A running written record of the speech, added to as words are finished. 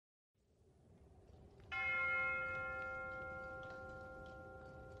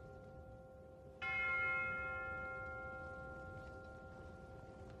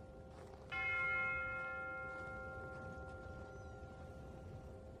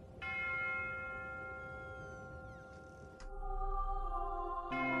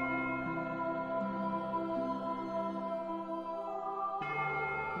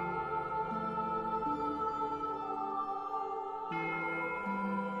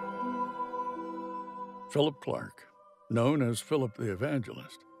Philip Clark, known as Phillip the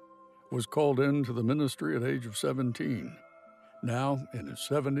Evangelist, was called into the ministry at age of 17. Now, in his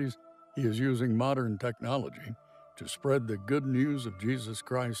 70s, he is using modern technology to spread the good news of Jesus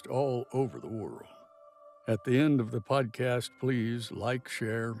Christ all over the world. At the end of the podcast, please like,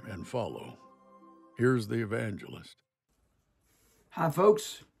 share, and follow. Here's the evangelist. Hi,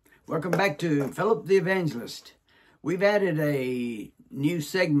 folks. Welcome back to Phillip the Evangelist. We've added a new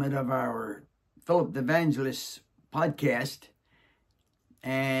segment of our Phillip the Evangelist podcast,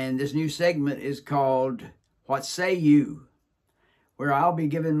 and this new segment is called What Say You?, where I'll be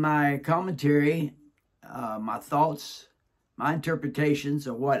giving my commentary, my thoughts, my interpretations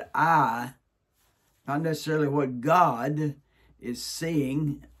of what I, not necessarily what God is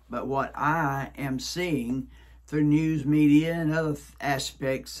seeing, but what I am seeing through news media and other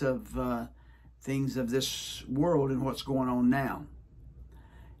aspects of things of this world and what's going on now.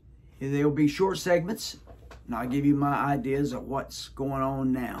 There'll be short segments, and I'll give you my ideas of what's going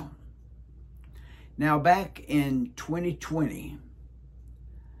on now. Now, back in 2020,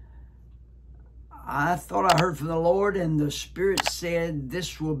 I thought I heard from the Lord, and the Spirit said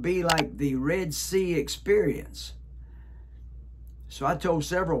this will be like the Red Sea experience. So I told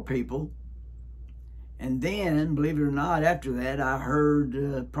several people, and then, believe it or not, after that, I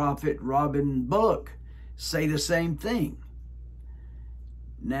heard Prophet Robin Bullock say the same thing.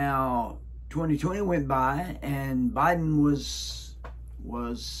 Now, 2020 went by, and Biden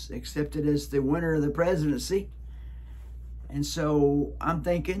was accepted as the winner of the presidency. And so I'm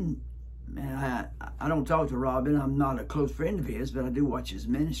thinking, man, I don't talk to Robin. I'm not a close friend of his, but I do watch his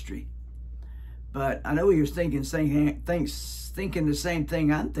ministry. But I know he was thinking the same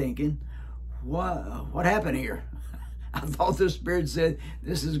thing I'm thinking. What happened here? I thought the Spirit said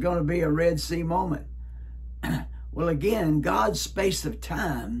this is going to be a Red Sea moment. Well, again, God's space of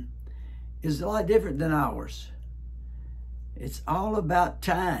time is a lot different than ours. It's all about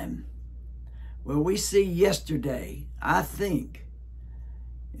time. Well, we see yesterday, I think,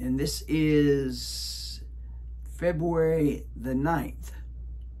 and this is February the 9th,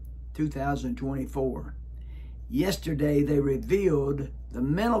 2024. Yesterday, they revealed the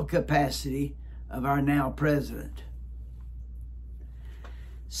mental capacity of our now president.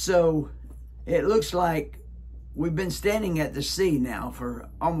 So it looks like we've been standing at the sea now for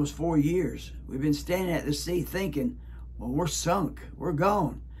almost 4 years. We've been standing at the sea thinking, well, we're sunk, we're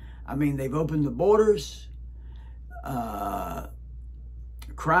gone. I mean, they've opened the borders. Crime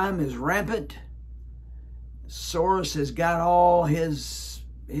is rampant. Soros has got all his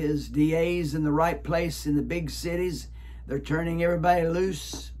DAs in the right place in the big cities. They're turning everybody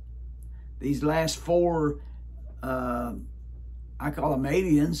loose. These last four, I call them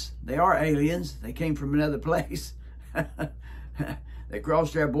aliens. They are aliens. They came from another place. They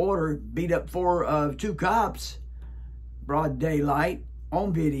crossed our border, beat up two cops, broad daylight,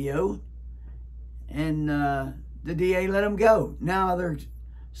 on video, and the DA let them go. Now they're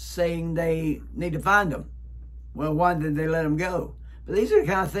saying they need to find them. Well, why did they let them go? But these are the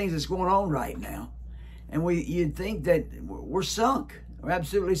kind of things that's going on right now. And you'd think that we're sunk. We're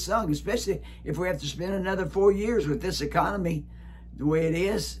absolutely sunk, especially if we have to spend another 4 years with this economy the way it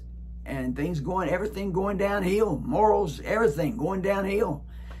is, and everything going downhill, morals, everything going downhill.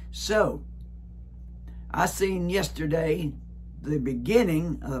 So, I seen yesterday the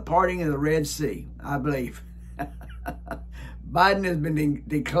beginning of the parting of the Red Sea, I believe. Biden has been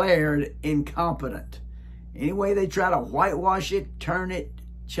declared incompetent. Any way they try to whitewash it, turn it,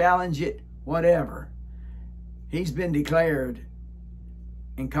 challenge it, whatever, he's been declared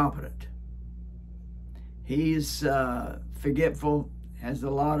incompetent. He's forgetful, has a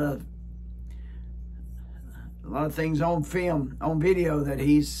lot of things on film, on video that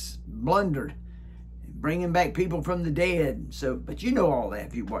he's blundered, bringing back people from the dead. So, but you know all that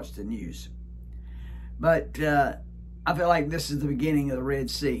if you watch the news. But I feel like this is the beginning of the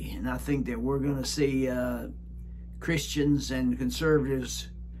Red Sea, and I think that we're going to see Christians and conservatives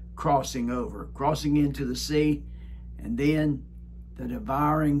crossing into the sea, and then the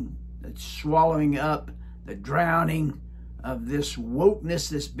devouring, the swallowing up, the drowning of this wokeness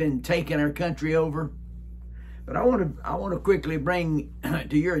that's been taking our country over. But I want to quickly bring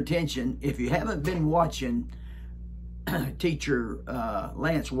to your attention, if you haven't been watching teacher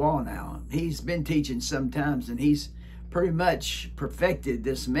Lance Wall now, he's been teaching sometimes, and he's pretty much perfected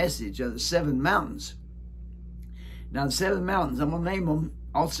this message of the 7 mountains. Now, the 7 mountains, I'm going to name them,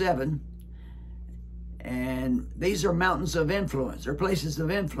 all 7. And these are mountains of influence, or places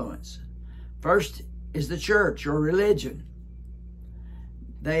of influence. First is the church or religion.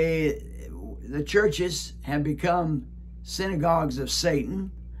 The churches have become synagogues of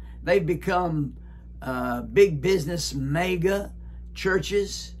Satan. They've become big business, mega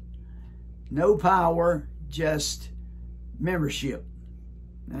churches. No power, just membership.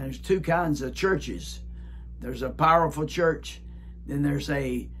 Now, there's two kinds of churches. There's a powerful church, then there's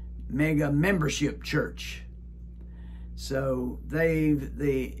a mega membership church. So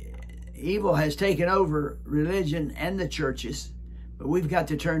the evil has taken over religion and the churches, but we've got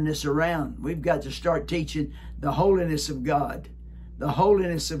to turn this around. We've got to start teaching the holiness of God. The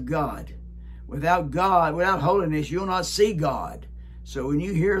holiness of God. Without God, without holiness, you'll not see God. So when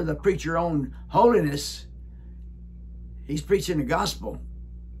you hear the preacher on holiness, he's preaching the gospel.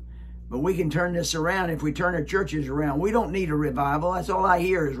 But we can turn this around if we turn our churches around. We don't need a revival. That's all I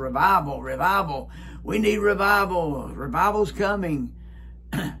hear is revival, revival. We need revival. Revival's coming.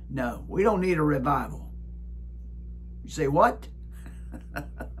 No, we don't need a revival. You say, what?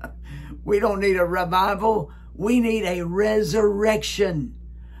 We don't need a revival. We need a resurrection.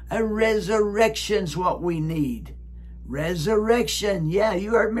 A resurrection's what we need. Resurrection. Yeah,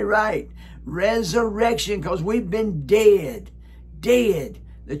 you heard me right. Resurrection, because we've been dead. Dead.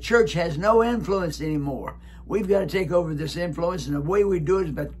 The church has no influence anymore. We've got to take over this influence, and the way we do it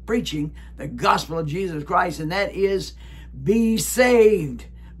is by preaching the gospel of Jesus Christ, and that is be saved.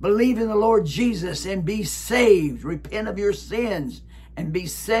 Believe in the Lord Jesus and be saved. Repent of your sins and be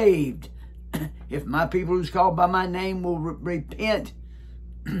saved. If my people who's called by my name will repent,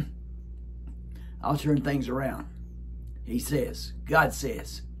 I'll turn things around. He says, God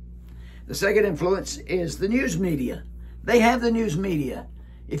says. The second influence is the news media. They have the news media.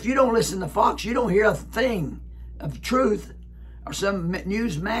 If you don't listen to Fox, you don't hear a thing of truth, or some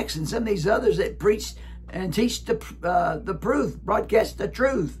Newsmax and some of these others that preach and teach the truth, broadcast the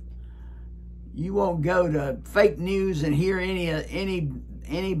truth. You won't go to fake news and hear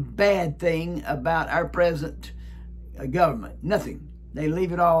any bad thing about our present government. Nothing. They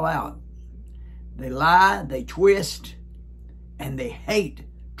leave it all out. They lie, they twist, and they hate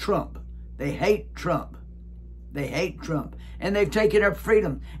Trump. They hate Trump. They hate Trump. And they've taken our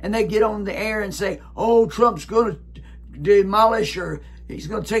freedom. And they get on the air and say, oh, Trump's going to demolish, or he's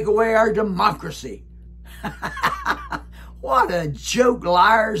going to take away our democracy. What a joke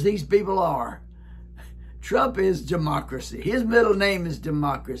liars these people are. Trump is democracy. His middle name is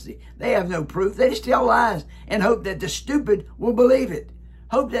democracy. They have no proof. They just tell lies and hope that the stupid will believe it.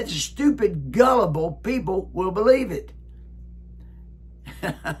 Hope that the stupid, gullible people will believe it.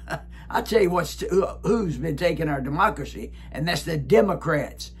 I'll tell you who's been taking our democracy, and that's the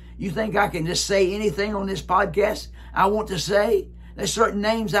Democrats. You think I can just say anything on this podcast I want to say? There's certain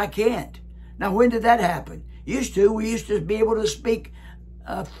names I can't. Now, when did that happen? We used to be able to speak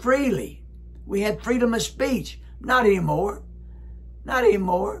freely. We had freedom of speech. Not anymore. Not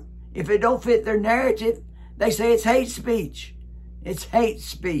anymore. If it don't fit their narrative, they say it's hate speech. It's hate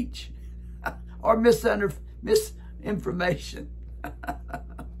speech. Or misinformation.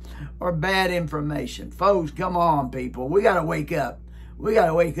 Or bad information. Folks, come on, people. We got to wake up. We got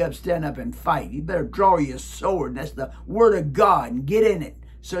to wake up, stand up, and fight. You better draw your sword. That's the word of God, and get in it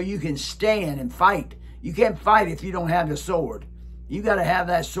so you can stand and fight. You can't fight if you don't have a sword. You got to have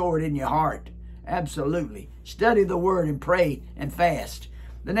that sword in your heart. Absolutely. Study the word and pray and fast.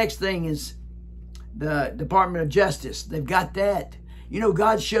 The next thing is the Department of Justice. They've got that. You know,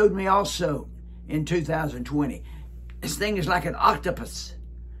 God showed me also in 2020. This thing is like an octopus.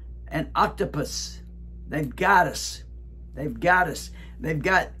 An octopus. They've got us. They've got us. They've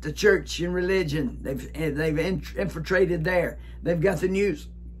got the church and religion. They've infiltrated there. They've got the news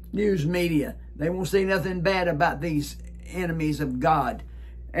media. They won't say nothing bad about these enemies of God.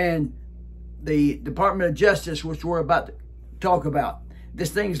 And the Department of Justice, which we're about to talk about. This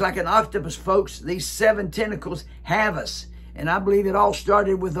thing's like an octopus, folks. These 7 tentacles have us. And I believe it all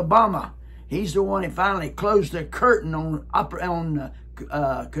started with Obama. He's the one that finally closed the curtain on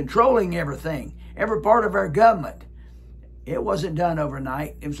controlling everything, every part of our government. It wasn't done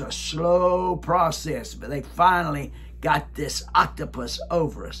overnight. It was a slow process, but they finally got this octopus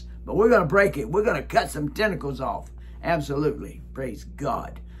over us. But we're going to break it. We're going to cut some tentacles off. Absolutely. Praise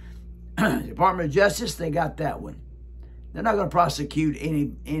God. Department of Justice, they got that one. They're not going to prosecute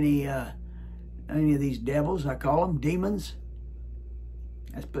any of these devils. I call them demons.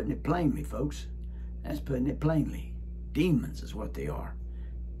 That's putting it plainly, folks. That's putting it plainly. Demons is what they are.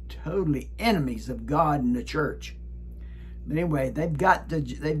 Totally enemies of God and the church. But anyway, they've got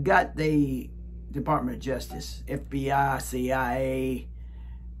the Department of Justice, FBI, CIA,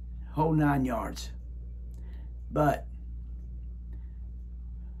 whole 9 yards. But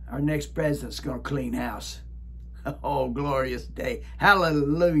our next president's going to clean house. Oh, glorious day.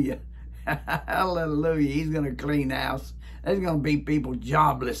 Hallelujah. Hallelujah. He's going to clean house. There's going to be people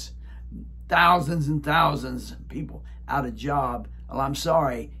jobless. thousands and thousands of people out of job. Well, I'm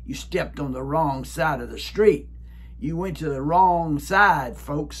sorry, you stepped on the wrong side of the street. You went to the wrong side,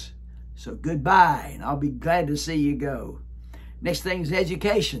 folks. So goodbye, and I'll be glad to see you go. Next thing is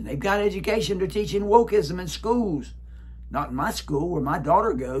education. They've got education. They're teaching wokeism in schools. Not in my school where my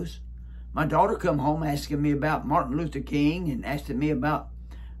daughter goes. My daughter come home asking me about Martin Luther King and asking me about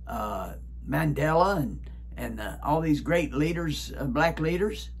Mandela and all these great leaders, black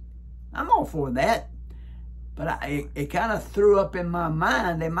leaders. I'm all for that. But it kind of threw up in my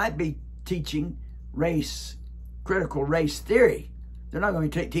mind they might be teaching critical race theory. They're not going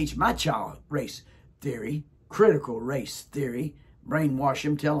to teach my child race theory, critical race theory, brainwash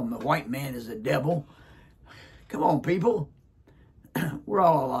him, tell him the white man is the devil. Come on, people. We're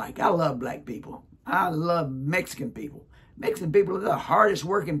all alike. I love black people. I love Mexican people. Mexican people are the hardest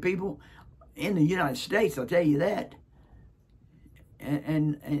working people in the United States, I'll tell you that.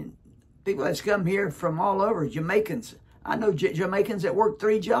 And people that's come here from all over, Jamaicans. I know Jamaicans that work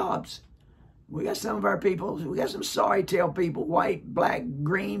 3 jobs. We got some of our people, we got some sorry tail people, white, black,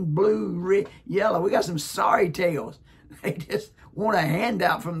 green, blue, red, yellow. We got some sorry tails. They just want a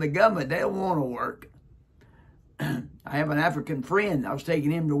handout from the government. They don't want to work. I have an African friend. I was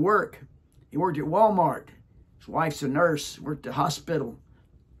taking him to work. He worked at Walmart. His wife's a nurse, worked at the hospital.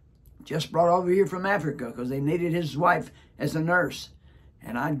 Just brought over here from Africa because they needed his wife as a nurse.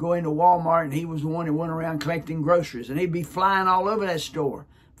 And I'd go into Walmart, and he was the one that went around collecting groceries. And he'd be flying all over that store.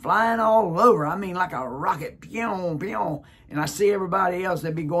 Flying all over. I mean, like a rocket. Pew, pew. And I see everybody else.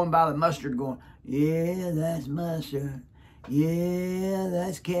 They'd be going by the mustard going, yeah, that's mustard. Yeah,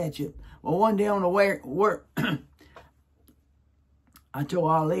 that's ketchup. Well, one day on the way work, I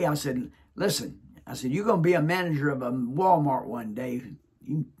told Ali, I said, listen, I said, you're going to be a manager of a Walmart one day.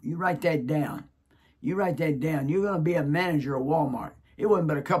 You write that down. You write that down. You're going to be a manager of Walmart. It wasn't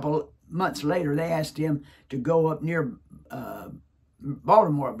but a couple months later, they asked him to go up near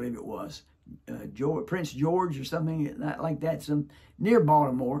Baltimore, I believe it was, Prince George or something like that, near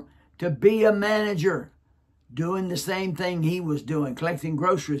Baltimore, to be a manager, doing the same thing he was doing, collecting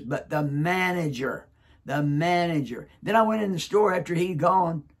groceries, but the manager. Then I went in the store after he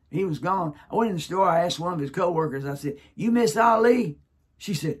was gone. I went in the store, I asked one of his co-workers, I said, you miss Ali?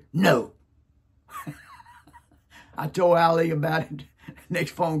 She said, no. I told Ali about it,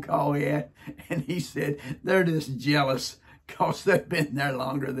 next phone call we had, and he said, they're just jealous because they've been there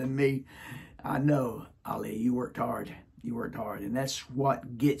longer than me. I know, Ali, you worked hard. You worked hard, and that's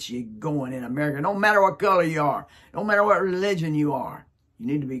what gets you going in America. No matter what color you are, no matter what religion you are, you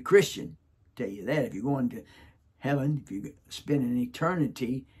need to be Christian. I'll tell you that. If you're going to heaven, if you spend an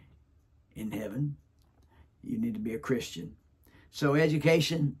eternity in heaven, you need to be a Christian. So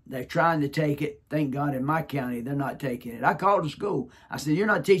education, they're trying to take it. Thank God in my county, they're not taking it. I called the school. I said, you're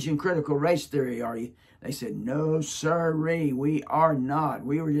not teaching critical race theory, are you? They said, no, sirree, we are not.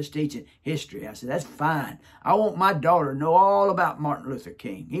 We were just teaching history. I said, that's fine. I want my daughter to know all about Martin Luther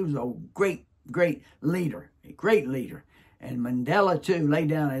King. He was a great, great leader, a great leader. And Mandela, too, laid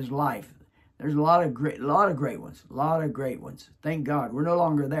down his life. There's a lot of great ones. Thank God. We're no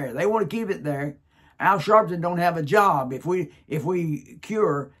longer there. They want to keep it there. Al Sharpton don't have a job. If we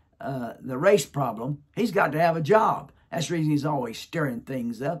cure the race problem, he's got to have a job. That's the reason he's always stirring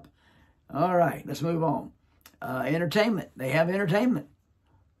things up. All right, let's move on. Entertainment. They have entertainment.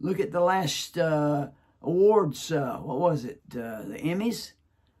 Look at the last awards. What was it? The Emmys.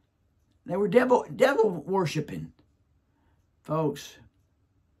 They were devil worshiping. Folks,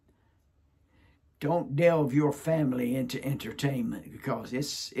 don't delve your family into entertainment because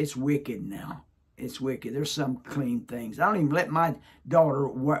it's wicked now. It's wicked. There's some clean things. I don't even let my daughter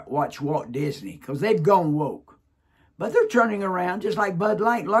watch Walt Disney because they've gone woke. But they're turning around just like Bud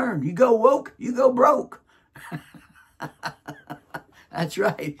Light learned. You go woke, you go broke. That's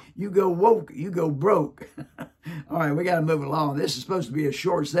right. You go woke, you go broke. All right, we got to move along. This is supposed to be a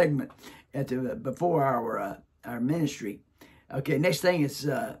short segment before our ministry. Okay, next thing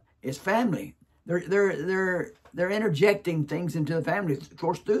is family. They're interjecting things into the family. Of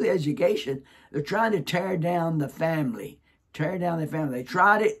course, through the education, they're trying to tear down the family. Tear down the family. They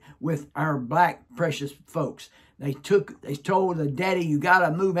tried it with our black precious folks. They told the daddy, you got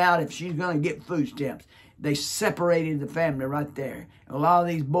to move out if she's going to get food stamps. They separated the family right there. And a lot of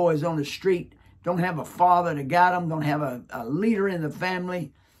these boys on the street don't have a father to guide them, don't have a leader in the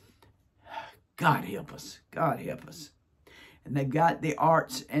family. God help us. God help us. And they've got the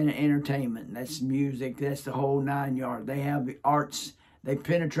arts and entertainment. That's music. That's the whole 9 yards. They have the arts. They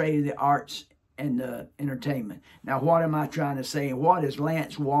penetrated the arts and entertainment. Now, what am I trying to say? What has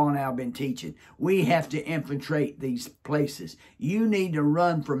Lance Wallnau been teaching? We have to infiltrate these places. You need to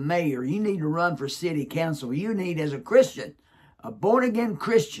run for mayor. You need to run for city council. You need, as a Christian, a born-again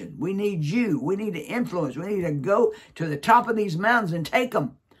Christian, we need you. We need to influence. We need to go to the top of these mountains and take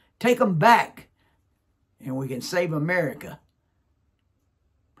them. Take them back. And we can save America.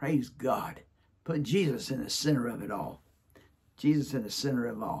 Praise God. Put Jesus in the center of it all. Jesus in the center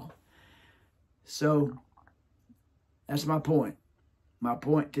of all. So, that's my point. My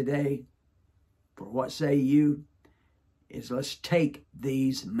point today, for what say you, is let's take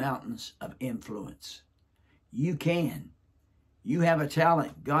these mountains of influence. You can. You have a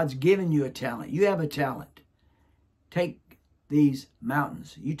talent. God's given you a talent. You have a talent. Take these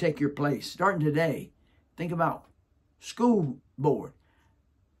mountains. You take your place. Starting today, think about school board,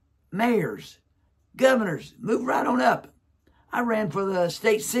 mayors, governors. Move right on up. I ran for the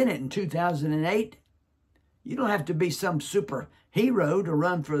state senate in 2008. You don't have to be some superhero to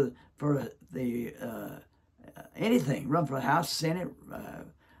run for the anything. Run for the House, Senate,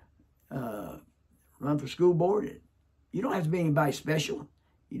 run for school board. You don't have to be anybody special.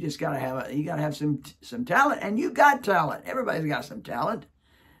 You just gotta have some talent, and you got talent. Everybody's got some talent.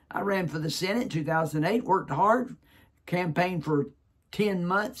 I ran for the Senate in 2008. Worked hard, campaigned for 14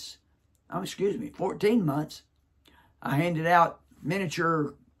 months. I handed out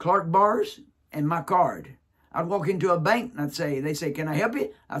miniature Clark bars and my card. I'd walk into a bank and they'd say, can I help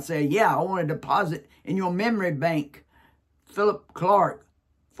you? I'd say, yeah, I want to deposit in your memory bank, Phillip Clark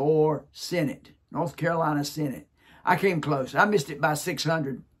for Senate, North Carolina Senate. I came close. I missed it by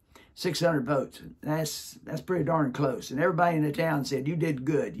 600 votes. That's pretty darn close. And everybody in the town said, you did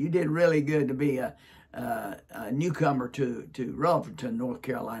good. You did really good to be a newcomer to Rutherford, North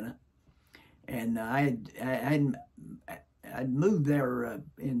Carolina. And I'd moved there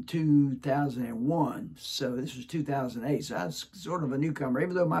in 2001, so this was 2008. So I was sort of a newcomer,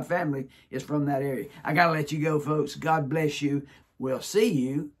 even though my family is from that area. I got to let you go, folks. God bless you. We'll see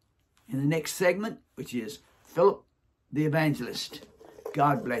you in the next segment, which is Phillip the Evangelist.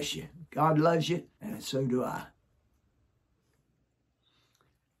 God bless you. God loves you, and so do I.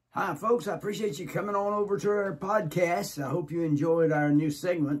 Hi, folks. I appreciate you coming on over to our podcast. I hope you enjoyed our new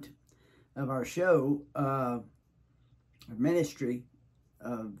segment of our show, ministry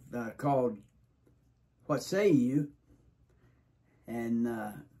called What Say You? And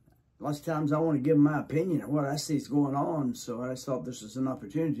lots of times I want to give my opinion of what I see is going on, so I just thought this was an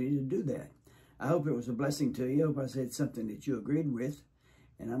opportunity to do that. I hope it was a blessing to you. I hope I said something that you agreed with.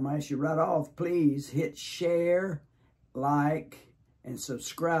 And I'm going to ask you right off, please hit share, like, and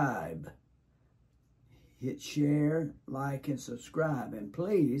subscribe. Hit share, like, and subscribe. And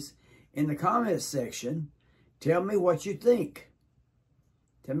please, in the comments section, tell me what you think.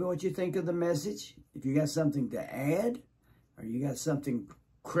 Tell me what you think of the message. If you got something to add, or you got something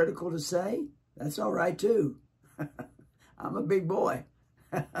critical to say, that's all right too. I'm a big boy.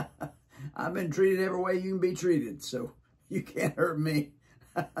 I've been treated every way you can be treated, so you can't hurt me.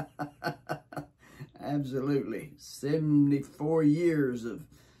 Absolutely. 74 years of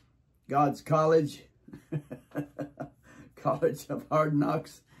God's college. College of hard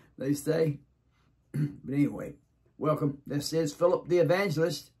knocks, they say. But anyway, welcome. This is Phillip the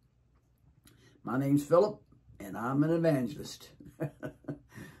Evangelist. My name's Phillip, and I'm an evangelist.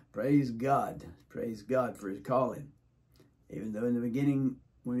 Praise God. Praise God for his calling. Even though in the beginning,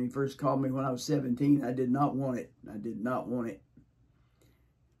 when he first called me when I was 17, I did not want it. I did not want it.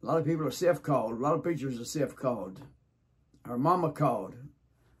 A lot of people are self-called. A lot of preachers are self-called. Our mama called.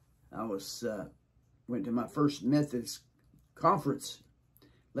 I went to my first Methodist conference,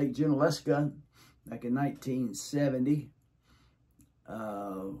 Lake Junaluska, back in 1970.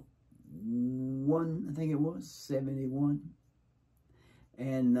 I think it was 71.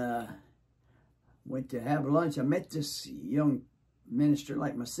 And went to have lunch. I met this young minister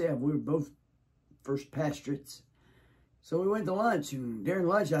like myself. We were both first pastorates. So we went to lunch, and during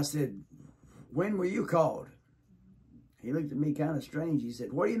lunch I said, when were you called? He looked at me kind of strange. He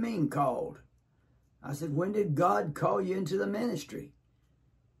said, what do you mean called? I said, when did God call you into the ministry?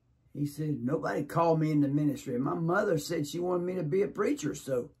 He said, nobody called me in the ministry. My mother said she wanted me to be a preacher,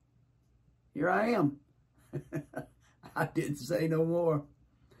 so here I am. I didn't say no more.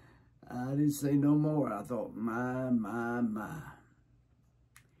 I didn't say no more. I thought, my.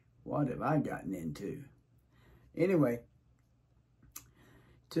 What have I gotten into? Anyway,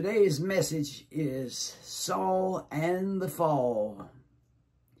 today's message is Saul and the fall.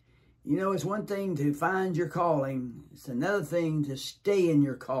 You know, it's one thing to find your calling. It's another thing to stay in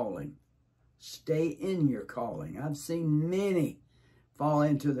your calling. Stay in your calling. I've seen many fall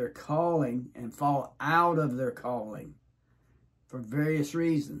into their calling and fall out of their calling for various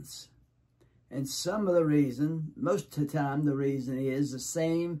reasons. And some of the reason, most of the time, the reason is the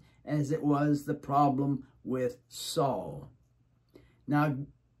same as it was the problem with Saul. Now,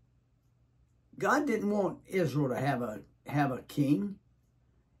 God didn't want Israel to have a king.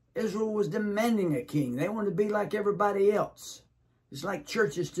 Israel was demanding a king. They wanted to be like everybody else. It's like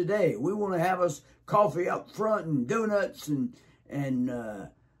churches today. We want to have us coffee up front and donuts and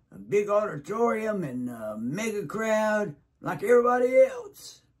a big auditorium and a mega crowd like everybody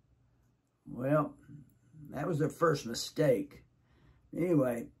else. Well, that was their first mistake.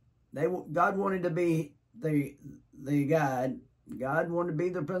 Anyway, God wanted to be the guide. God wanted to be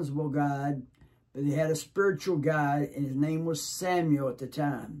the principal guide, but he had a spiritual guide, and his name was Samuel at the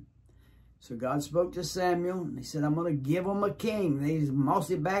time. So God spoke to Samuel, and he said, I'm going to give them a king. These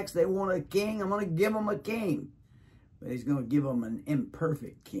mossy backs, they want a king. I'm going to give them a king. But he's going to give them an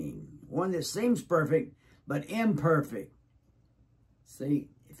imperfect king. One that seems perfect, but imperfect. See,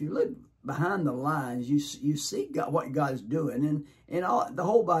 if you look behind the lines, you see what God's doing. And in the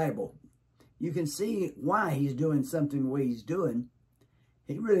whole Bible, you can see why he's doing something the way he's doing.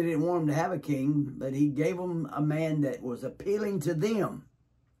 He really didn't want them to have a king, but he gave them a man that was appealing to them.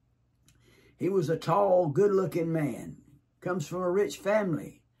 He was a tall, good-looking man. Comes from a rich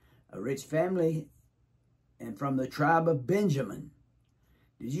family. And from the tribe of Benjamin.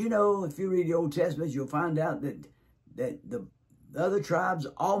 Did you know, if you read the Old Testament, you'll find out that the other tribes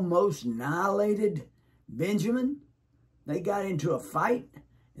almost annihilated Benjamin? They got into a fight,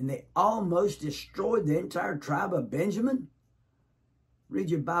 and they almost destroyed the entire tribe of Benjamin.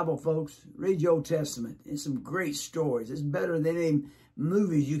 Read your Bible, folks. Read your Old Testament. It's some great stories. It's better than any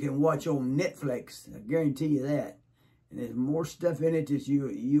movies you can watch on Netflix. I guarantee you that. And there's more stuff in it that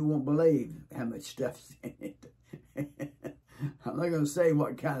you won't believe how much stuff's in it. I'm not going to say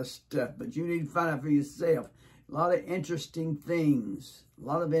what kind of stuff, but you need to find out for yourself. A lot of interesting things. A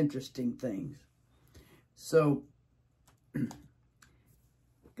lot of interesting things. So,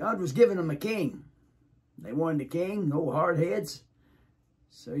 God was giving them a king. They wanted a king, old hard heads.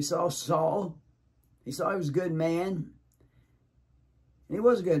 So he saw Saul. He saw he was a good man. And he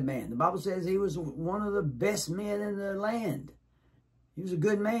was a good man. The Bible says he was one of the best men in the land. He was a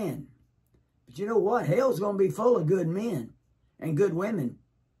good man. But you know what? Hell's going to be full of good men and good women.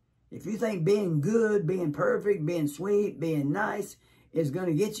 If you think being good, being perfect, being sweet, being nice is going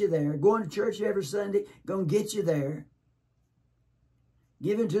to get you there, going to church every Sunday, going to get you there.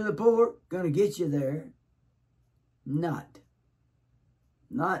 Giving to the poor, going to get you there. Not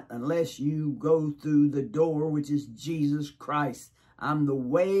unless you go through the door, which is Jesus Christ. I'm the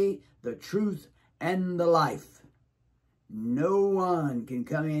way, the truth, and the life. No one can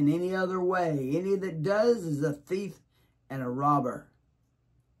come in any other way. Any that does is a thief and a robber.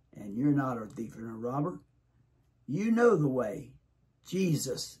 And you're not a thief and a robber. You know the way.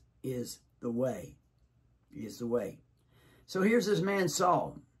 Jesus is the way. He is the way. So here's this man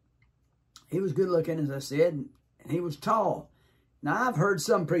Saul. He was good looking, as I said, and he was tall. Now, I've heard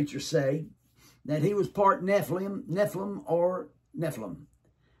some preachers say that he was part Nephilim or Nephilim.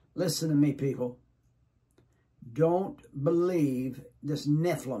 Listen to me, people. Don't believe this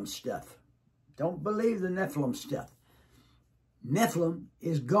Nephilim stuff. Don't believe the Nephilim stuff. Nephilim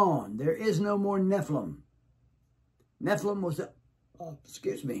is gone. There is no more Nephilim. Nephilim was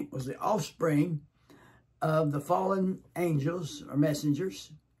the offspring of the fallen angels or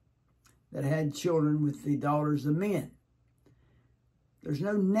messengers that had children with the daughters of men. There's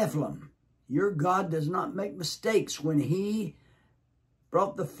no Nephilim. Your God does not make mistakes. When he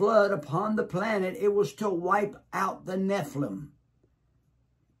brought the flood upon the planet, it was to wipe out the Nephilim.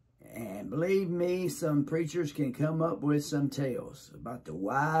 And believe me, some preachers can come up with some tales about the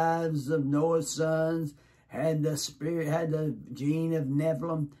wives of Noah's sons had the gene of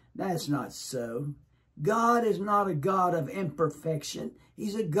Nephilim. That's not so. God is not a God of imperfection.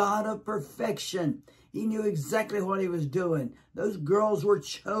 He's a God of perfection. He knew exactly what he was doing. Those girls were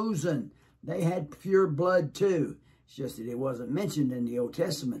chosen. They had pure blood too. It's just that it wasn't mentioned in the Old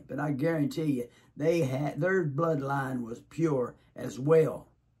Testament. But I guarantee you, their bloodline was pure as well.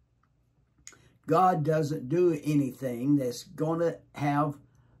 God doesn't do anything that's going to have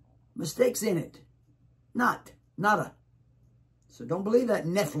mistakes in it. Nada. So don't believe that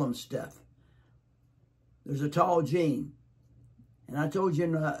Nephilim stuff. There's a tall gene. And I told you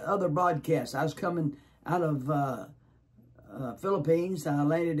in the other broadcast, I was coming out of Philippines. I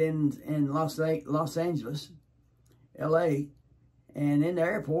landed in Los Angeles, L.A., and in the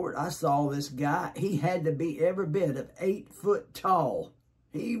airport, I saw this guy. He had to be every bit of 8 foot tall.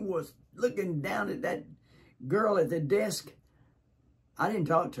 He was looking down at that girl at the desk. I didn't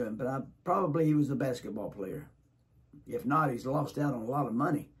talk to him, but probably he was a basketball player. If not, he's lost out on a lot of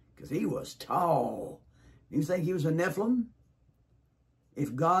money because he was tall. You think he was a Nephilim?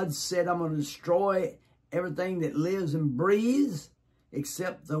 If God said, I'm going to destroy everything that lives and breathes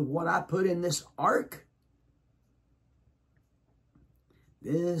except what I put in this ark.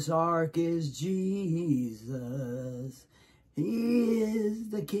 This ark is Jesus. He is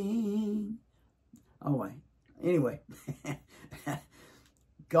the King. Oh, wait. Anyway,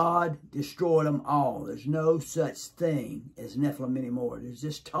 God destroyed them all. There's no such thing as Nephilim anymore. There's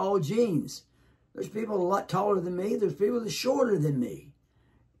just tall genes. There's people a lot taller than me. There's people that's shorter than me.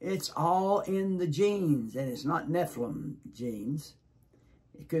 It's all in the genes, and it's not Nephilim genes.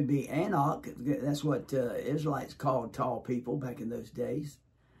 It could be Anak. That's what Israelites called tall people back in those days.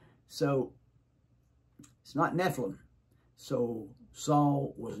 So it's not Nephilim. So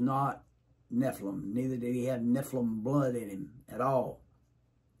Saul was not Nephilim. Neither did he have Nephilim blood in him at all.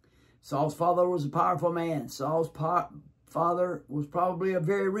 Saul's father was a powerful man. Saul's father was probably a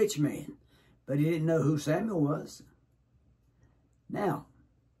very rich man, but he didn't know who Samuel was. Now,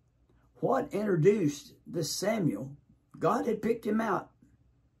 what introduced this Samuel? God had picked him out.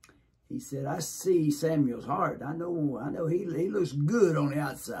 He said, I see Samuel's heart. I know he looks good on the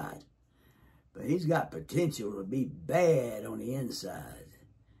outside, but he's got potential to be bad on the inside.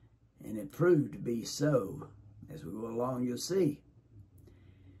 And it proved to be so. As we go along, you'll see.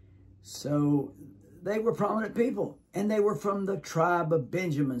 So they were prominent people, and they were from the tribe of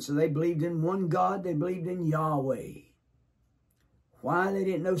Benjamin. So they believed in one God. They believed in Yahweh. Why they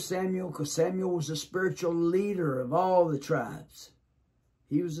didn't know Samuel? Because Samuel was the spiritual leader of all the tribes.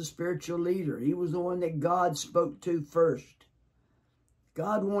 He was the spiritual leader. He was the one that God spoke to first.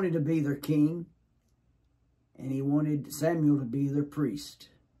 God wanted to be their king, and he wanted Samuel to be their priest.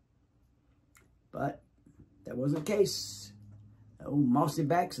 But that wasn't the case. Old mossy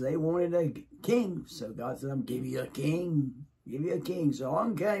backs, they wanted a king. So God said, I'm give you a king. Give you a king. So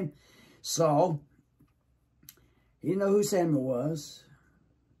on came Saul. He didn't know who Samuel was,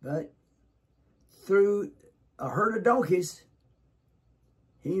 but through a herd of donkeys,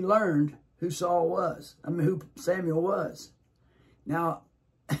 he learned who Saul was. Who Samuel was. Now,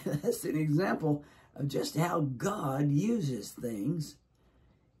 that's an example of just how God uses things,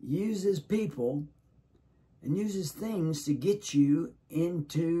 uses people, and uses things to get you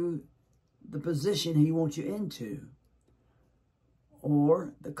into the position he wants you into,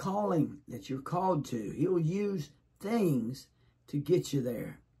 or the calling that you're called to. He'll use things to get you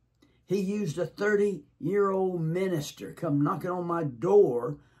there. He used a 30-year-old minister come knocking on my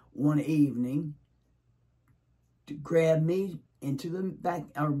door one evening to grab me into the back,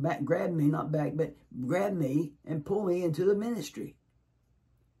 or grab me, not back, but grab me and pull me into the ministry.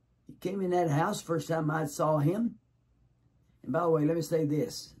 He came in that house first time I saw him. And by the way, let me say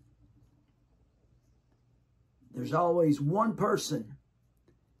this. There's always one person.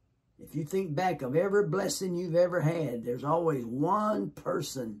 If you think back of every blessing you've ever had, there's always one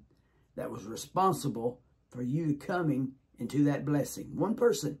person that was responsible for you coming into that blessing. One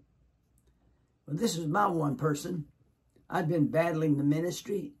person. Well, this is my one person. I'd been battling the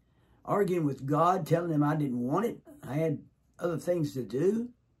ministry, arguing with God, telling him I didn't want it. I had other things to do.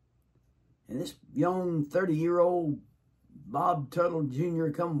 And this young 30-year-old Bob Tuttle Jr.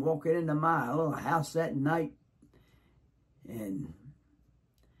 come walking into my little house that night. And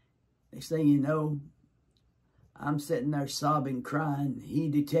next thing you know, I'm sitting there sobbing, crying. He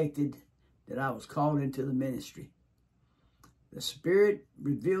detected that I was called into the ministry. The Spirit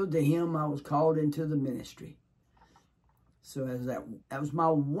revealed to him I was called into the ministry. So as that was my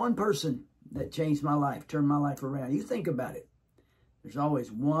one person that changed my life, turned my life around. You think about it. There's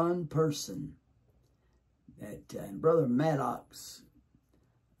always one person that, and Brother Maddox,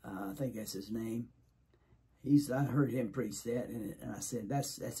 I think that's his name. I heard him preach that, and I said,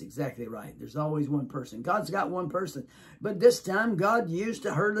 that's exactly right. There's always one person. God's got one person. But this time, God used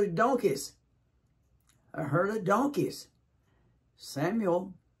a herd of donkeys. A herd of donkeys.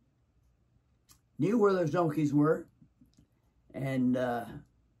 Samuel knew where those donkeys were, and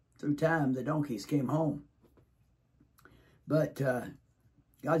through time, the donkeys came home. But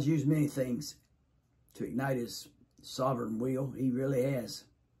God's used many things to ignite his sovereign will. He really has.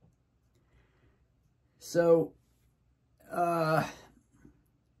 So,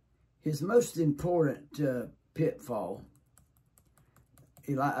 his most important pitfall,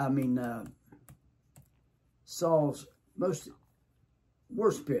 Saul's most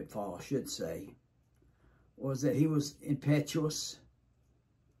worst pitfall, I should say, was that he was impetuous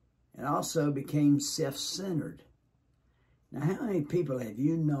and also became self-centered. Now, how many people have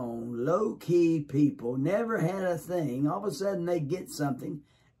you known, low-key people, never had a thing, all of a sudden they get something,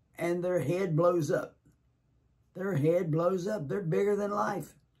 and their head blows up. Their head blows up. They're bigger than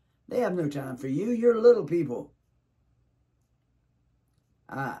life. They have no time for you. You're little people.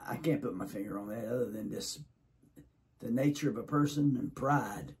 I can't put my finger on that other than this, the nature of a person and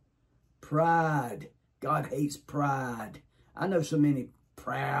pride. Pride. God hates pride. I know so many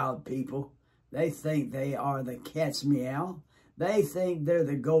proud people. They think they are the cat's meow. They think they're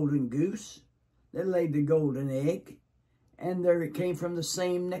the golden goose. They laid the golden egg. And they came from the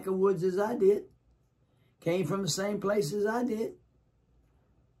same neck of woods as I did. Came from the same place as I did.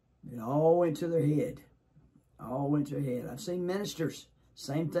 It all went to their head. All went to their head. I've seen ministers,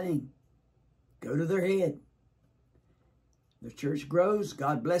 same thing. Go to their head. The church grows,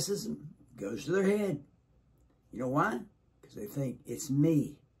 God blesses them, goes to their head. You know why? Because they think, it's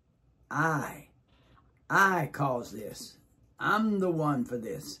me. I caused this. I'm the one for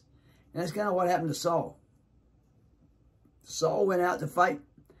this. And that's kind of what happened to Saul. Saul went out to fight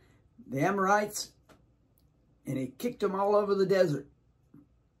the Amorites, and he kicked them all over the desert.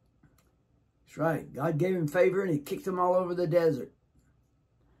 That's right. God gave him favor, and he kicked them all over the desert.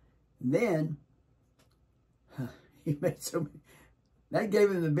 And then, he made so many. That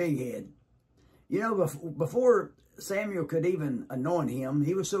gave him the big head. You know, before Samuel could even anoint him,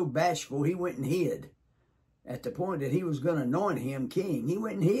 he was so bashful, he went and hid. At the point that he was going to anoint him king, he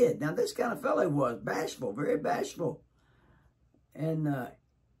went and hid. Now, this kind of fellow was bashful, very bashful. And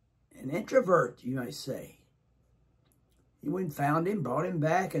an introvert, you might say. He went and found him, brought him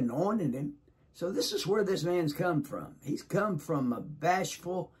back, anointed him. So this is where this man's come from. He's come from a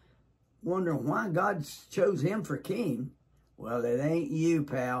bashful, wondering why God chose him for king. Well, it ain't you,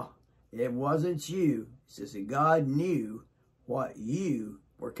 pal. It wasn't you. It's just that God knew what you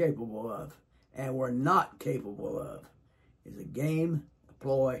were capable of and were not capable of. It's a game, a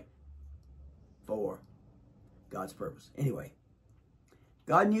ploy for God's purpose. Anyway,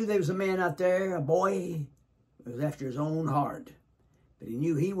 God knew there was a man out there, a boy, who was after his own heart. But he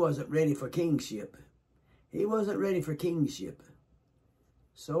knew he wasn't ready for kingship. He wasn't ready for kingship.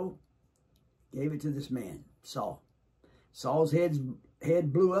 So, gave it to this man, Saul. Saul's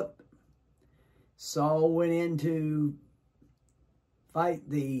head blew up. Saul went in to fight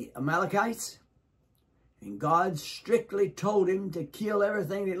the Amalekites. And God strictly told him to kill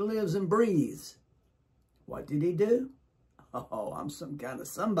everything that lives and breathes. What did he do? Oh, I'm some kind of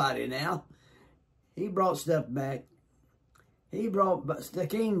somebody now. He brought stuff back. He brought the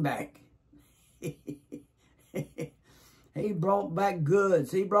king back. He brought back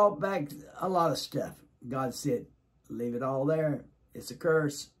goods. He brought back a lot of stuff. God said, leave it all there. It's a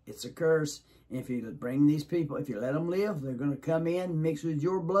curse. It's a curse. And if you bring these people, if you let them live, they're going to come in, mix with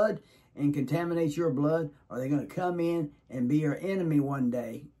your blood, and contaminate your blood. Or they're going to come in and be your enemy one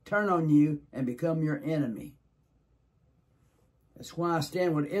day, turn on you, and become your enemy. That's why I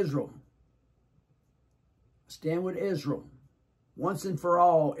stand with Israel. Stand with Israel. Once and for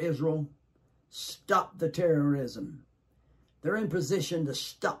all, Israel, stop the terrorism. They're in position to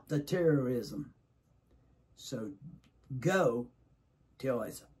stop the terrorism. So go till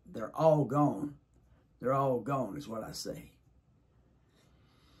they're all gone. They're all gone is what I say.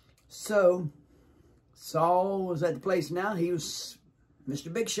 So Saul was at the place now. He was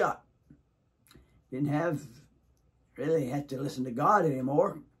Mr. Big Shot. Didn't really have to listen to God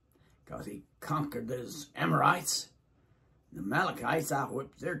anymore because he conquered those Amorites. The Amalekites, I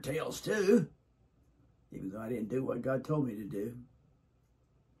whipped their tails too, even though I didn't do what God told me to do.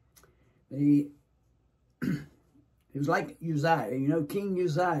 He was like Uzziah. You know, King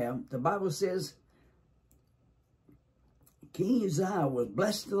Uzziah, the Bible says, King Uzziah was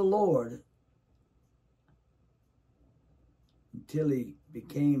blessed of the Lord until he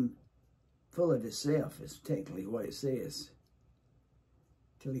became full of himself, is technically what it says.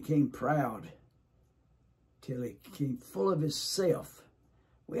 Till he became proud. Till he became full of himself.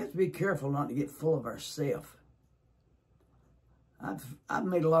 We have to be careful not to get full of ourselves. I've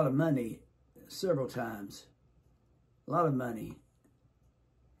made a lot of money several times. A lot of money.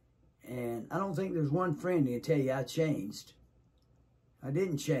 And I don't think there's one friend who can tell you I changed. I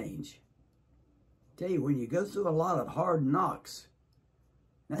didn't change. I tell you, when you go through a lot of hard knocks,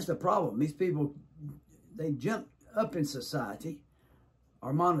 that's the problem. These people, they jump up in society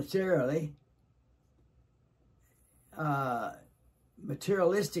or monetarily,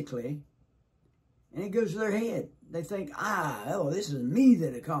 materialistically, and it goes to their head. They think, this is me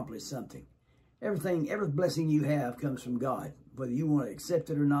that accomplished something. Every blessing you have comes from God, whether you want to accept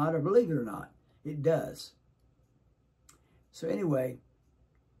it or not, or believe it or not. It does. So anyway,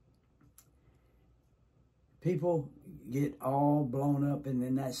 people, get all blown up, and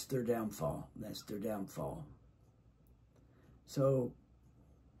then that's their downfall. That's their downfall. So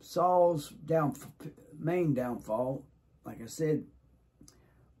Saul's main downfall, like I said,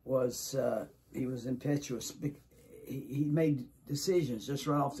 was he was impetuous. He made decisions just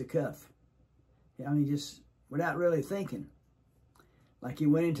right off the cuff. I mean, just without really thinking. Like he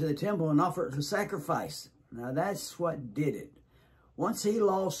went into the temple and offered a sacrifice. Now that's what did it. Once he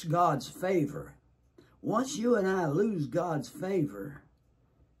lost God's favor, once you and I lose God's favor,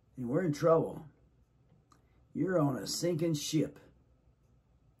 then we're in trouble. You're on a sinking ship.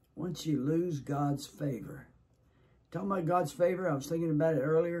 Once you lose God's favor. Talking about God's favor, I was thinking about it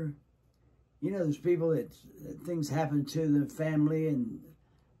earlier. You know, there's people that things happen to the family and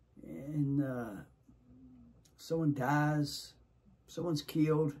someone dies, someone's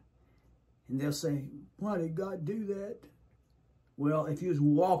killed, and they'll say, why did God do that? Well, if he was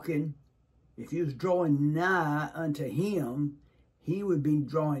walking, if he was drawing nigh unto him, he would be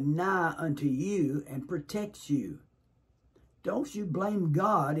drawing nigh unto you and protects you. Don't you blame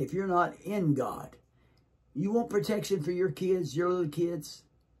God if you're not in God. You want protection for your kids, your little kids?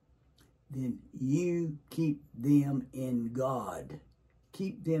 Then you keep them in God.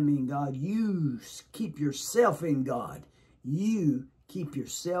 Keep them in God. You keep yourself in God. You keep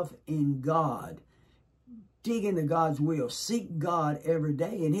yourself in God. Dig into God's will. Seek God every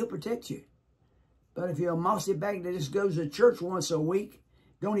day, and he'll protect you. But if you're a mossy bag that just goes to church once a week,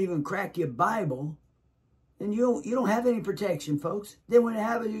 don't even crack your Bible, then you don't have any protection, folks. Then when it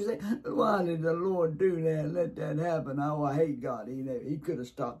happens, you say, why did the Lord do that? Let that happen. Oh, I hate God. He could have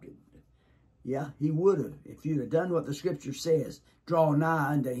stopped it. Yeah, he would have. If you'd have done what the scripture says, draw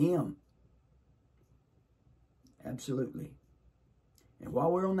nigh unto him. Absolutely. And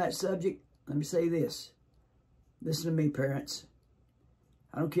while we're on that subject, let me say this. Listen to me, parents.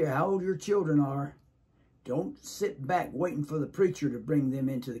 I don't care how old your children are. Don't sit back waiting for the preacher to bring them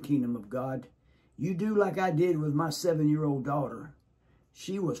into the kingdom of God. You do like I did with my 7-year-old daughter.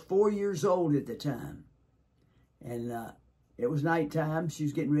 She was 4 years old at the time. And it was nighttime. She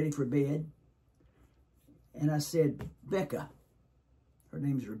was getting ready for bed. And I said, Becca. Her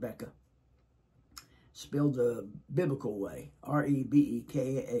name's Rebecca. Spelled the biblical way.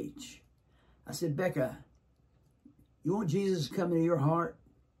 R-E-B-E-K-A-H. I said, Becca, you want Jesus to come into your heart?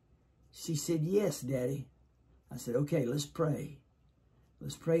 She said, yes, Daddy. I said, okay, let's pray.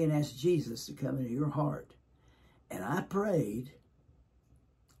 Let's pray and ask Jesus to come into your heart. And I prayed.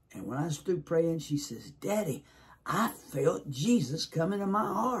 And when I stood praying, she says, Daddy, I felt Jesus come into my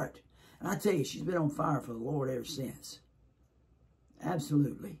heart. And I tell you, she's been on fire for the Lord ever since.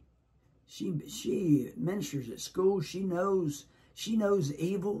 Absolutely. She ministers at school. She knows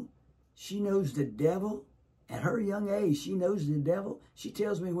evil. She knows the devil. At her young age, she knows the devil. She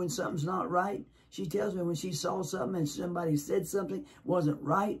tells me when something's not right. She tells me when she saw something and somebody said something wasn't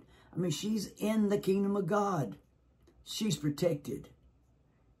right. I mean, she's in the kingdom of God. She's protected.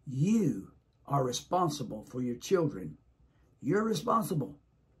 You are responsible for your children. You're responsible.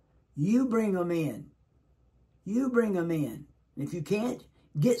 You bring them in. You bring them in. And if you can't,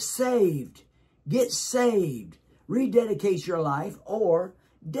 get saved. Get saved. Rededicate your life or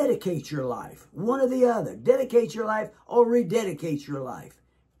dedicate your life. One or the other. Dedicate your life or rededicate your life.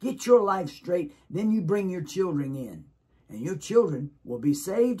 Get your life straight. Then you bring your children in. And your children will be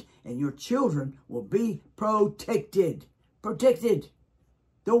saved and your children will be protected. Protected.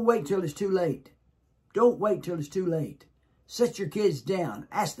 Don't wait till it's too late. Don't wait till it's too late. Set your kids down.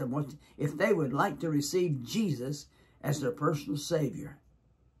 Ask them if they would like to receive Jesus as their personal Savior.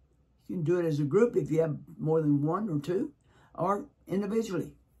 You can do it as a group if you have more than one or two, or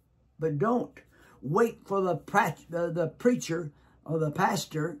individually. But don't wait for the preacher or the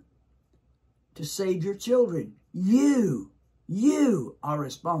pastor to save your children. You are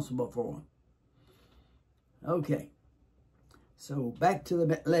responsible for them. Okay. So back to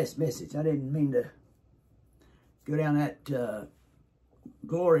the last message. I didn't mean to go down that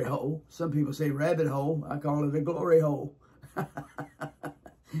glory hole. Some people say rabbit hole. I call it a glory hole.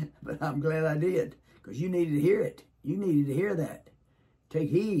 But I'm glad I did, because you needed to hear it. You needed to hear that. Take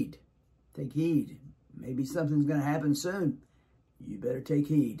heed. Take heed. Maybe something's going to happen soon. You better take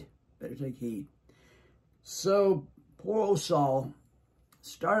heed. Better take heed. So, poor old Saul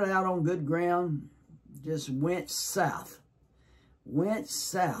started out on good ground, just went south. Went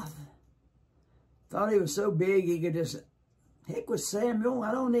south. Thought he was so big he could just, heck with Samuel.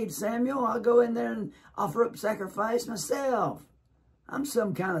 I don't need Samuel. I'll go in there and offer up sacrifice myself. I'm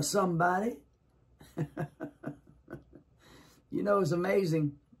some kind of somebody. You know, it's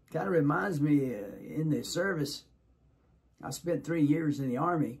amazing. Kind of reminds me in the service. I spent 3 years in the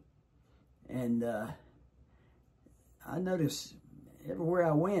Army. And I noticed everywhere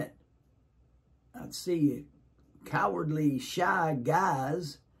I went, I'd see cowardly, shy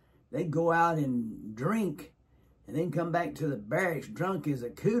guys. They'd go out and drink and then come back to the barracks drunk as a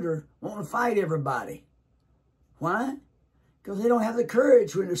cooter, wanting to fight everybody. Why? Because they don't have the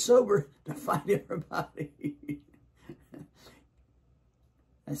courage when they're sober to fight everybody.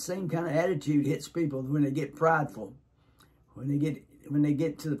 That same kind of attitude hits people when they get prideful. When they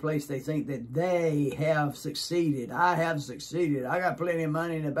get to the place they think that they have succeeded. I have succeeded. I got plenty of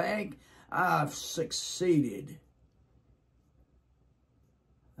money in the bank. I've succeeded.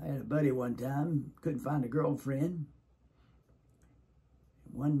 I had a buddy one time, couldn't find a girlfriend.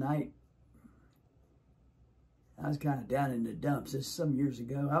 One night, I was kind of down in the dumps. This is some years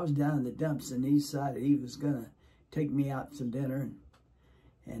ago. I was down in the dumps, and he decided he was going to take me out to dinner.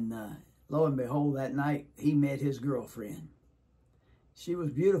 And lo and behold, that night, he met his girlfriend. She was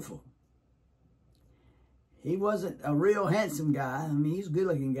beautiful. He wasn't a real handsome guy. I mean, he's a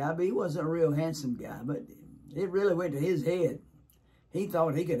good-looking guy, but he wasn't a real handsome guy. But it really went to his head. He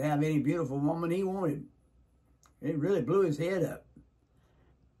thought he could have any beautiful woman he wanted. It really blew his head up.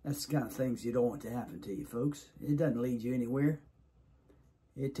 That's the kind of things you don't want to happen to you, folks. It doesn't lead you anywhere.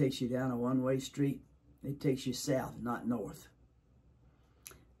 It takes you down a one-way street. It takes you south, not north.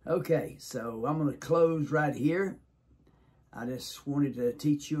 Okay, so I'm going to close right here. I just wanted to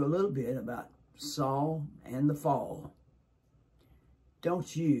teach you a little bit about Saul and the fall.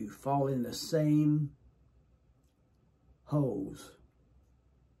 Don't you fall in the same holes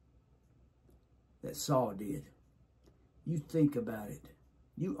that Saul did. You think about it.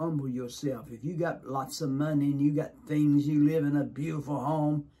 You humble yourself. If you got lots of money and you got things, you live in a beautiful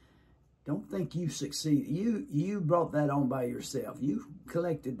home, don't think you succeed. You brought that on by yourself. You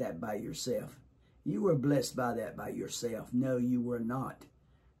collected that by yourself. You were blessed by that by yourself. No, you were not.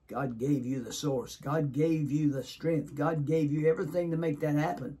 God gave you the source. God gave you the strength. God gave you everything to make that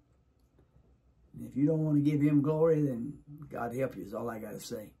happen. And if you don't want to give him glory, then God help you is all I got to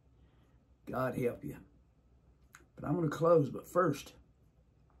say. God help you. But I'm going to close. But first,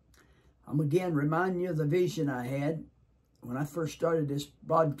 I'm again reminding you of the vision I had when I first started this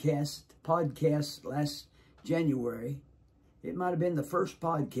podcast last January. It might have been the first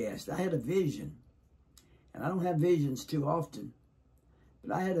podcast. I had a vision. And I don't have visions too often.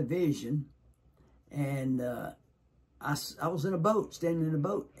 But I had a vision. And I was in a boat, standing in a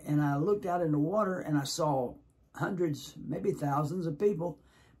boat. And I looked out in the water and I saw hundreds, maybe thousands of people.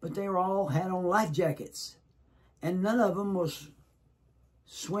 But they all had on life jackets. And none of them was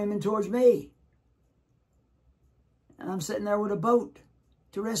swimming towards me. And I'm sitting there with a boat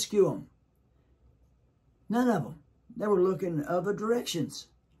to rescue them. None of them. They were looking other directions.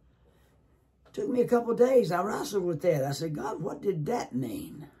 Took me a couple of days. I wrestled with that. I said, God, what did that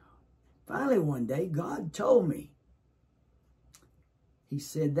mean? Finally, one day, God told me. He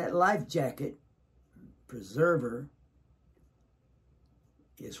said that life jacket, preserver,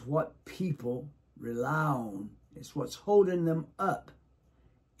 is what people rely on. It's what's holding them up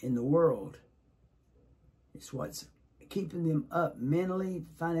in the world. It's what's keeping them up mentally,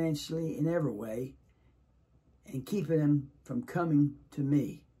 financially, in every way, and keeping them from coming to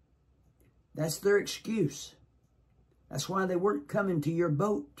me. That's their excuse. That's why they weren't coming to your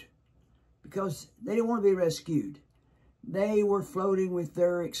boat, because they didn't want to be rescued. They were floating with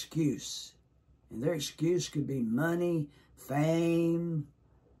their excuse. And their excuse could be money, fame,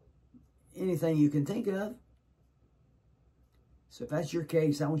 anything you can think of. So if that's your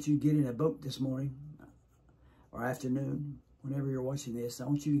case, I want you to get in a boat this morning or afternoon, whenever you're watching this. I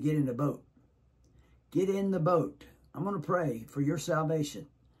want you to get in the boat. Get in the boat. I'm going to pray for your salvation.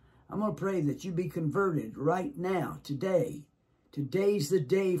 I'm going to pray that you be converted right now, today. Today's the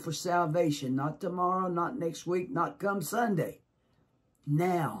day for salvation. Not tomorrow, not next week, not come Sunday.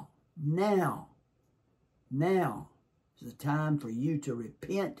 Now is the time for you to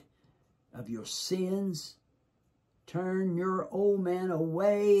repent of your sins. Turn your old man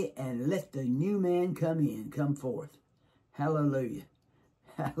away and let the new man come in, come forth. Hallelujah.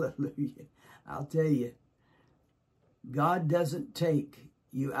 Hallelujah. I'll tell you, God doesn't take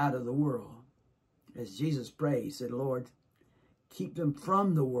you out of the world. As Jesus prayed, he said, Lord, keep them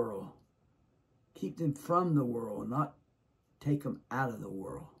from the world. Keep them from the world, not take them out of the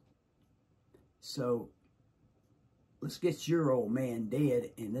world. So let's get your old man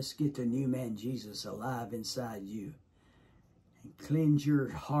dead and let's get the new man Jesus alive inside you. And cleanse your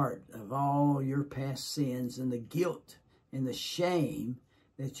heart of all your past sins and the guilt and the shame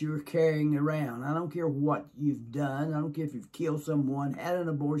that you're carrying around. I don't care what you've done. I don't care if you've killed someone, had an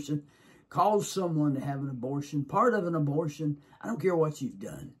abortion, caused someone to have an abortion, part of an abortion. I don't care what you've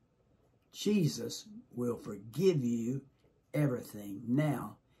done. Jesus will forgive you everything.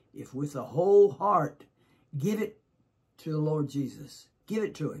 Now, if with a whole heart, give it to the Lord Jesus. Give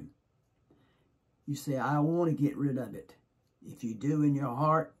it to him. You say, I want to get rid of it. If you do in your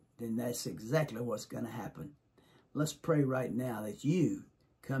heart, then that's exactly what's going to happen. Let's pray right now that you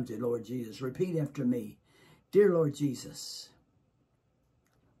come to Lord Jesus. Repeat after me. Dear Lord Jesus,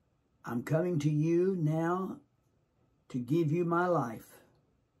 I'm coming to you now to give you my life,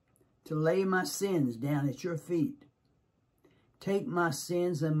 to lay my sins down at your feet. Take my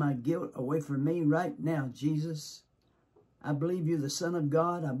sins and my guilt away from me right now, Jesus. I believe you're the Son of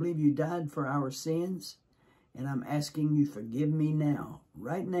God. I believe you died for our sins. And I'm asking you forgive me now,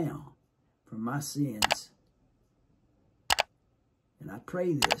 right now, for my sins. And I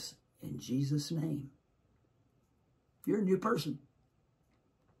pray this in Jesus' name. You're a new person.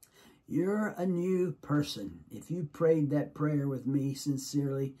 You're a new person. If you prayed that prayer with me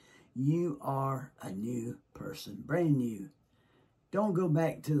sincerely, you are a new person, brand new. Don't go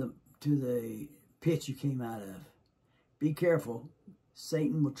back to the pit you came out of. Be careful.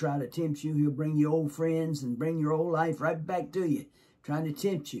 Satan will try to tempt you. He'll bring you old friends and bring your old life right back to you, trying to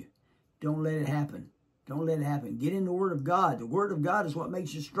tempt you. Don't let it happen. Don't let it happen. Get in the Word of God. The Word of God is what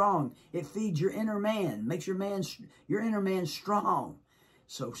makes you strong. It feeds your inner man, makes your inner man strong.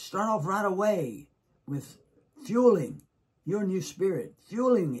 So start off right away with fueling your new spirit,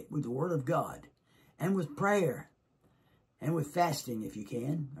 fueling it with the Word of God and with prayer and with fasting if you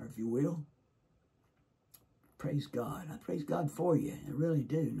can, or if you will. Praise God. I praise God for you. I really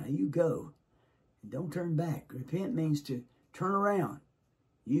do. Now you go and don't turn back. Repent means to turn around.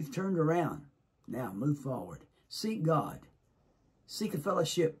 You've turned around. Now move forward. Seek God. Seek a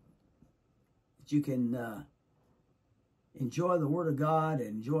fellowship that you can enjoy the Word of God and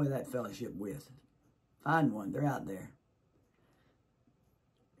enjoy that fellowship with. Find one. They're out there.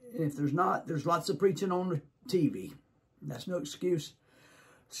 And if there's not, there's lots of preaching on the TV. That's no excuse.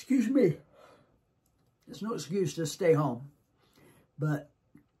 Excuse me. It's no excuse to stay home. But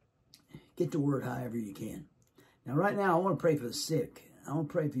get the Word however you can. Now, right now, I want to pray for the sick. I want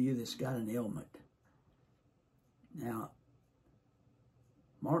to pray for you that's got an ailment. Now,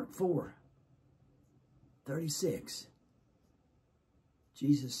 Mark 4:36.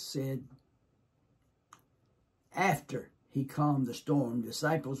 Jesus said, after he calmed the storm,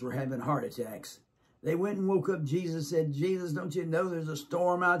 disciples were having heart attacks. They went and woke up Jesus and said, Jesus, don't you know there's a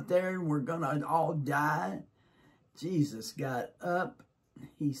storm out there and we're going to all die? Jesus got up.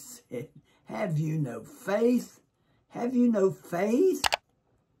 He said, have you no faith? Have you no faith?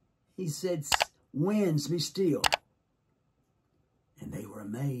 He said, winds, be still. And they were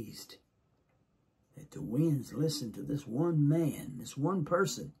amazed that the winds listened to this one man, this one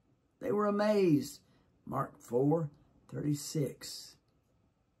person. They were amazed. Mark 4:36.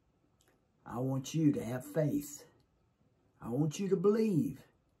 I want you to have faith. I want you to believe.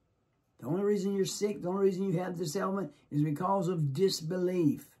 The only reason you're sick, the only reason you have this ailment is because of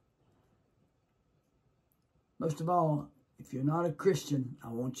disbelief. Most of all, if you're not a Christian, I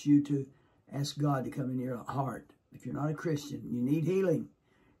want you to ask God to come into your heart. If you're not a Christian, you need healing.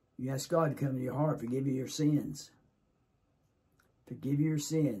 You ask God to come into your heart, forgive you your sins. Forgive you your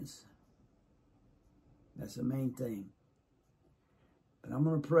sins. That's the main thing. But I'm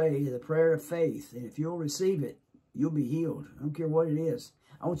going to pray the prayer of faith. And if you'll receive it, you'll be healed. I don't care what it is.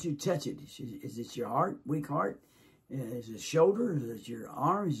 I want you to touch it. Is it your heart, weak heart? Is it shoulder? Is it your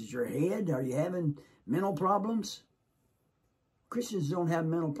arm? Is it your head? Are you having mental problems? Christians don't have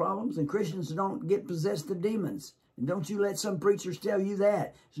mental problems, and Christians don't get possessed of demons. And don't you let some preachers tell you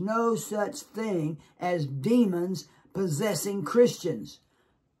that. There's no such thing as demons possessing Christians.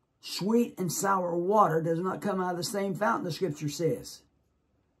 Sweet and sour water does not come out of the same fountain, the Scripture says.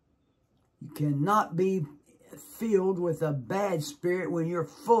 You cannot be filled with a bad spirit when you're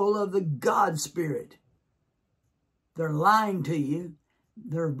full of the God Spirit. They're lying to you.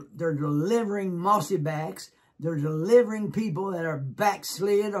 They're delivering mossy backs. They're delivering people that are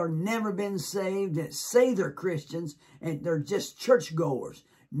backslid or never been saved, that say they're Christians, and they're just churchgoers.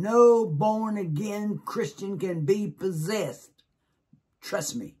 No born-again Christian can be possessed.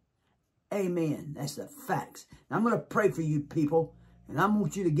 Trust me. Amen. That's the facts. Now, I'm going to pray for you people, and I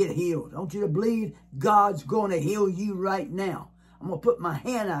want you to get healed. I want you to believe God's going to heal you right now. I'm going to put my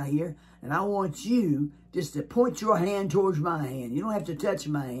hand out here, and I want you just to point your hand towards my hand. You don't have to touch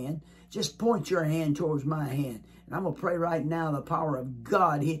my hand. Just point your hand towards my hand. And I'm going to pray right now the power of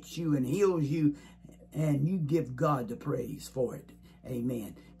God hits you and heals you, and you give God the praise for it.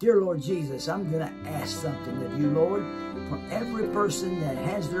 Amen. Dear Lord Jesus, I'm going to ask something of you, Lord, for every person that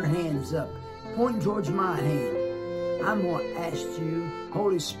has their hands up, pointing towards my hand. I'm going to ask you,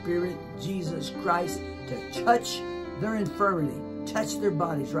 Holy Spirit, Jesus Christ, to touch their infirmity, touch their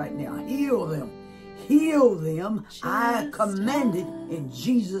bodies right now. Heal them. Heal them. I command it in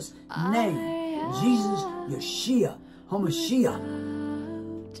Jesus' name. Jesus, Yeshua, Hamashiach.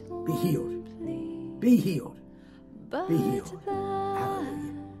 Be healed. Be healed. Be healed.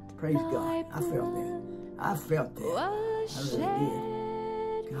 Hallelujah. Praise God. I felt that. I felt that. I really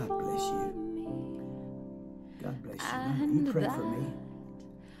did. God bless you. God bless you. You pray for me.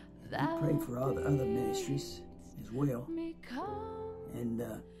 You pray for all the other ministries as well. And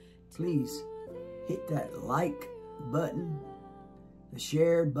please hit that like button, the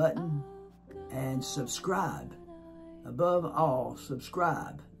share button, and subscribe. Above all,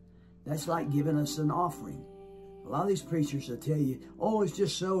 subscribe. That's like giving us an offering. A lot of these preachers will tell you, oh, it's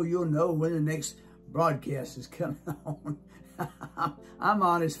just so you'll know when the next broadcast is coming on. I'm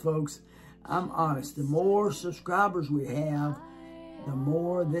honest, folks. I'm honest. The more subscribers we have, the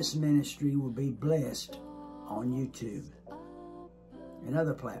more this ministry will be blessed on YouTube and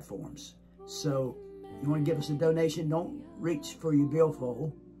other platforms. So you want to give us a donation, don't reach for your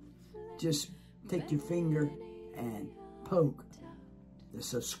billfold. Just take your finger and poke the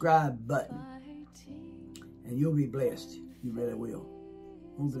subscribe button, and you'll be blessed. You really will.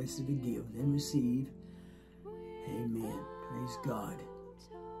 More blessed to give than receive. Amen. Praise God.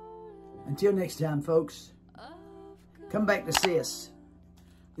 Until next time, folks, come back to see us.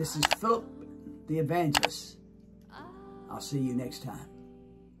 This is Phillip the Evangelist. I'll see you next time.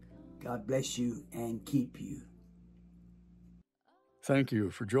 God bless you and keep you. Thank you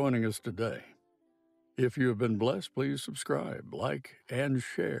for joining us today. If you have been blessed, please subscribe, like, and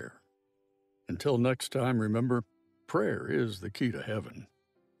share. Until next time, remember, prayer is the key to heaven,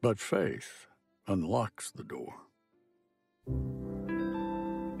 but faith unlocks the door.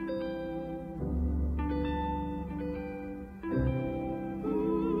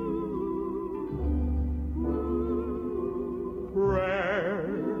 Prayer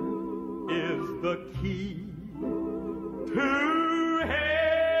is the key